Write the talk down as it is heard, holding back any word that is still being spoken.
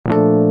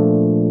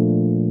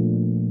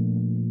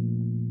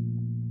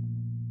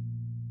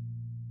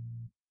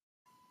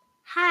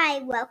Hi,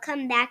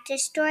 welcome back to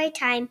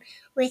Storytime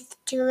with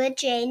Tula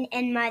Jane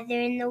and Mother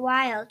in the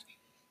Wild.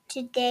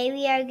 Today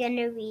we are going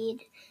to read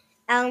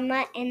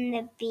Alma and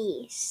the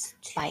Beast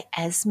by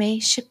Esme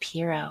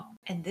Shapiro.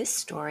 And this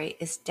story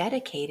is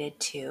dedicated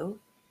to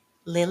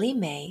Lily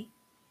May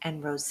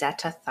and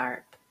Rosetta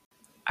Tharpe.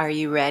 Are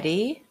you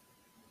ready?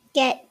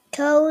 Get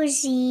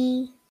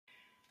cozy.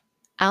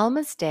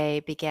 Alma's day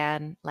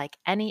began like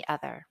any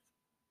other.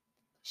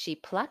 She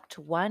plucked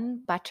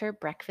one butter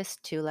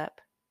breakfast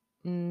tulip.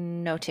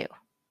 No, two.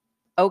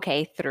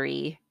 Okay,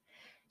 three.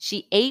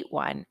 She ate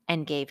one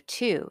and gave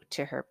two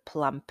to her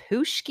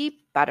plumpushki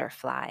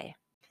butterfly.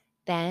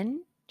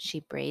 Then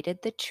she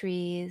braided the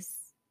trees,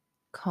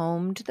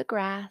 combed the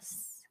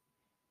grass,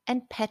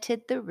 and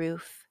petted the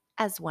roof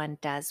as one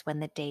does when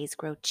the days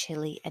grow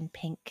chilly and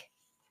pink.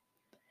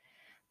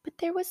 But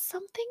there was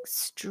something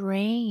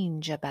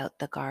strange about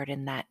the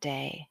garden that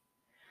day.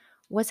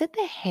 Was it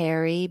the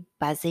hairy,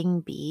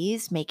 buzzing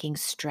bees making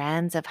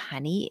strands of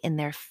honey in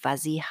their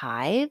fuzzy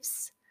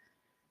hives?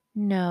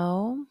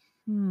 No.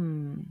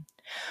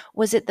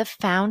 Was it the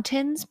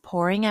fountains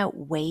pouring out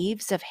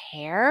waves of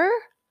hair?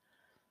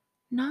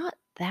 Not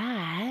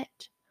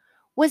that.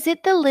 Was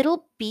it the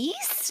little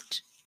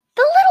beast?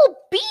 The little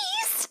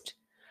beast?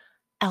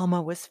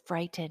 Alma was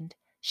frightened.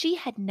 She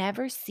had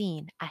never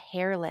seen a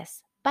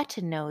hairless,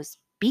 button-nosed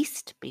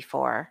beast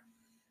before.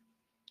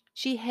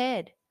 She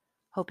hid,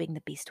 hoping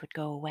the beast would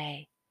go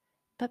away.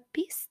 But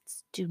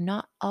beasts do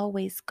not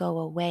always go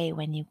away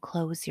when you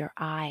close your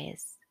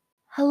eyes.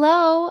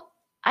 Hello,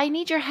 I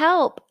need your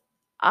help.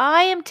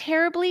 I am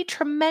terribly,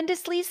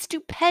 tremendously,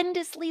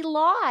 stupendously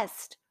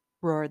lost,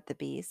 roared the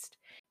beast.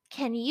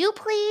 Can you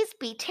please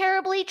be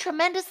terribly,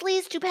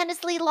 tremendously,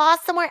 stupendously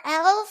lost somewhere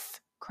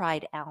else?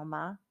 Cried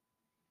Alma.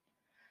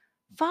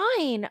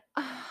 Fine,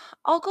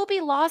 I'll go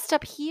be lost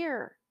up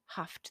here,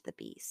 huffed the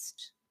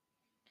beast.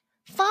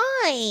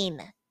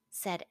 Fine,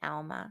 said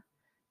Alma,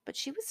 but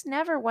she was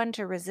never one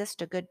to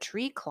resist a good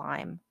tree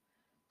climb.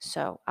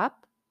 So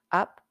up,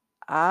 up,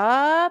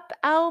 up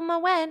Alma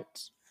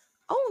went,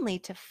 only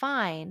to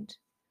find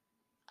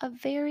a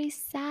very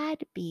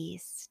sad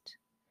beast.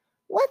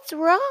 What's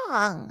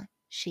wrong?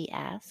 She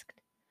asked.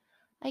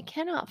 I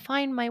cannot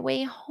find my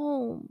way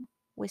home,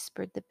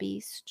 whispered the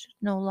beast,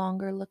 no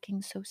longer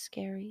looking so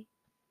scary.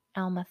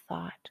 Alma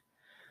thought,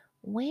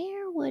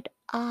 where would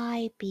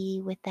I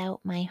be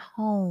without my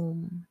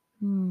home?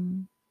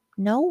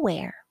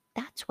 Nowhere,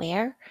 that's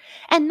where.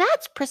 And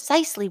that's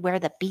precisely where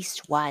the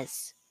beast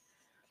was.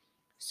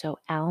 So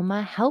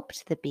Alma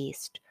helped the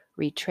beast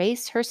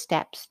retrace her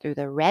steps through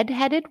the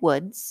red-headed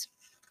woods,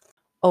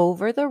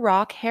 over the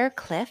rock-hair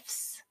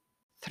cliffs,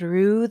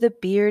 through the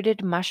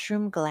bearded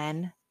mushroom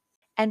glen,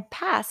 and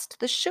past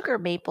the sugar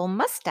maple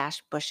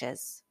mustache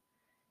bushes.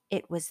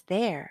 It was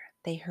there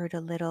they heard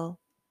a little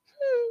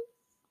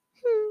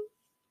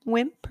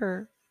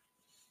whimper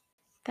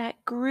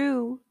that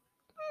grew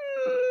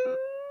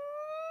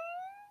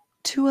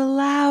to a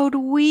loud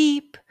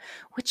weep,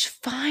 which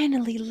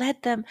finally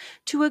led them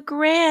to a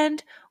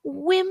grand,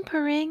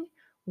 whimpering,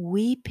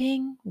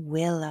 weeping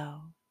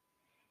willow.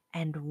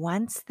 And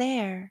once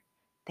there,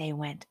 they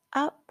went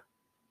up,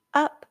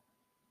 up,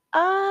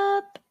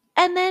 up,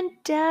 and then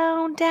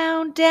down,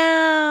 down,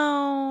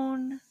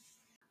 down.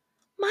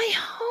 My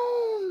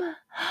home!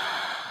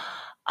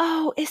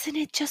 Oh, isn't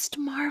it just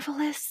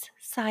marvelous?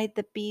 Sighed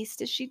the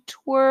beast as she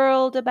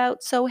twirled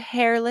about so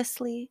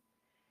hairlessly.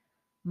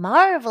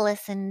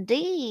 Marvelous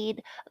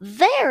indeed.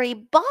 Very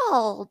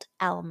bald,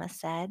 Alma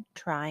said,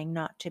 trying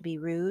not to be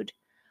rude.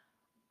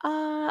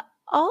 All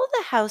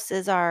the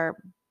houses are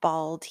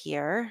bald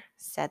here,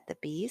 said the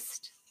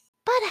beast.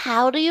 But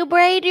how do you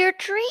braid your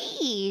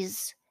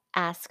trees?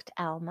 Asked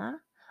Alma.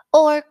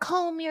 Or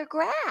comb your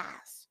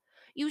grass?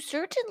 You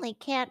certainly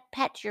can't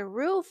pet your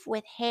roof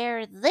with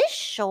hair this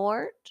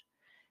short.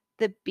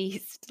 The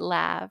beast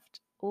laughed.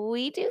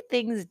 We do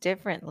things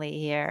differently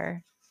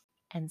here.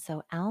 And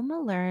so Alma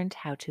learned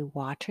how to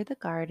water the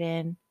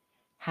garden,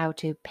 how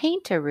to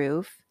paint a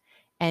roof,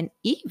 and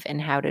even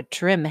how to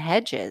trim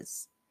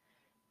hedges.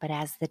 But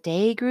as the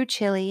day grew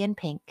chilly and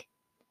pink,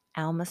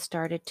 Alma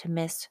started to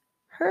miss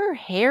her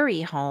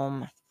hairy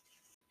home.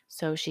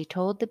 So she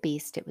told the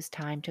beast it was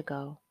time to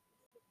go.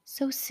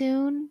 So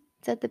soon,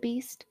 said the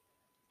beast.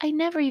 I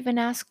never even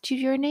asked you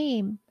your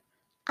name.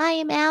 I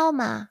am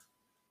Alma.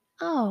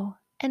 Oh,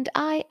 and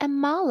I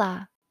am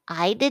Mala.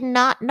 I did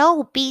not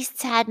know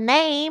beasts had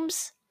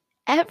names.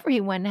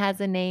 Everyone has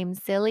a name,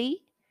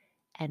 silly.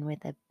 And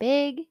with a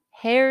big,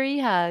 hairy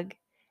hug,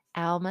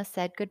 Alma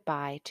said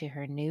goodbye to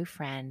her new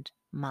friend,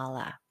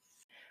 Mala.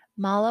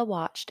 Mala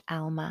watched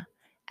Alma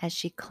as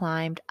she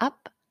climbed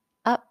up,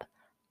 up,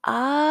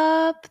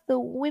 up the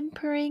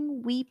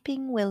whimpering,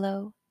 weeping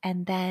willow,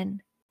 and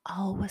then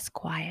all was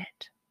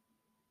quiet.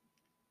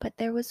 But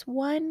there was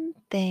one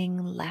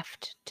thing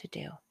left to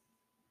do.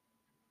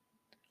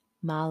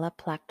 Mala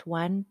plucked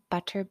one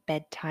butter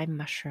bedtime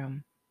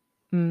mushroom.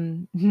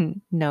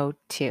 No,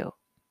 two.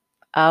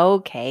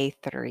 Okay,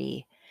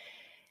 three.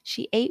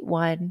 She ate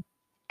one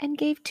and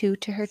gave two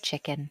to her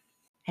chicken.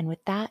 And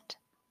with that,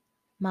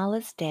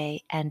 Mala's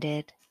day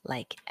ended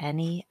like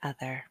any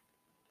other.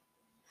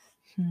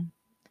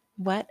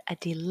 What a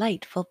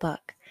delightful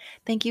book.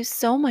 Thank you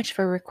so much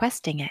for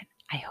requesting it.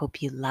 I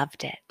hope you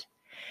loved it.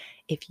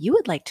 If you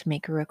would like to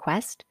make a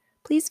request,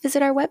 please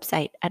visit our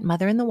website at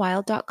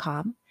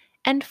motherinthewild.com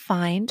and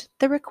find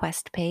the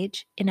request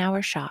page in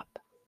our shop.